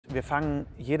Wir fangen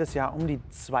jedes Jahr um die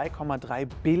 2,3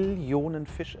 Billionen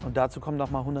Fische. Und dazu kommen noch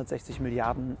mal 160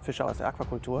 Milliarden Fische aus der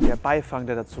Aquakultur. Der Beifang,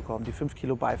 der dazu kommt, die 5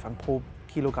 Kilo Beifang pro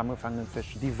Kilogramm gefangenen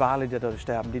Fisch. Die Wale, die dadurch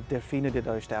sterben, die Delfine, die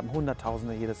dadurch sterben.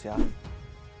 Hunderttausende jedes Jahr.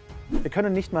 Wir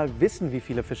können nicht mal wissen, wie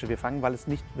viele Fische wir fangen, weil es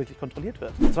nicht wirklich kontrolliert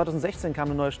wird. 2016 kam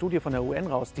eine neue Studie von der UN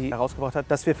raus, die herausgebracht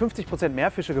hat, dass wir 50% mehr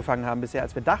Fische gefangen haben bisher,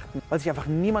 als wir dachten, weil sich einfach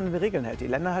niemand an die Regeln hält. Die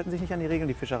Länder halten sich nicht an die Regeln,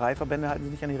 die Fischereiverbände halten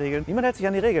sich nicht an die Regeln. Niemand hält sich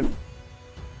an die Regeln.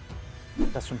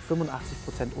 Dass schon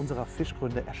 85% unserer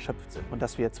Fischgründe erschöpft sind und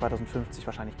dass wir 2050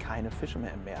 wahrscheinlich keine Fische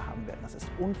mehr im Meer haben werden. Das ist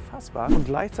unfassbar. Und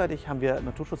gleichzeitig haben wir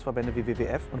Naturschutzverbände wie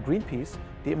WWF und Greenpeace,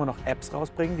 die immer noch Apps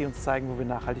rausbringen, die uns zeigen, wo wir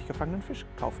nachhaltig gefangenen Fisch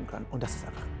kaufen können. Und das ist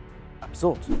einfach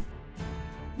absurd.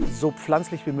 So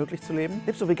pflanzlich wie möglich zu leben.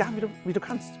 Lebst so vegan, wie du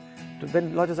kannst.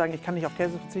 Wenn Leute sagen, ich kann nicht auf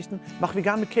Käse verzichten, mach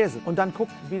vegan mit Käse. Und dann guck,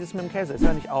 wie das mit dem Käse ist.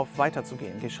 Hör nicht auf,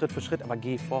 weiterzugehen. Geh Schritt für Schritt, aber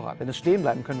geh voran. Wenn es stehen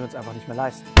bleiben, können wir uns einfach nicht mehr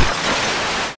leisten.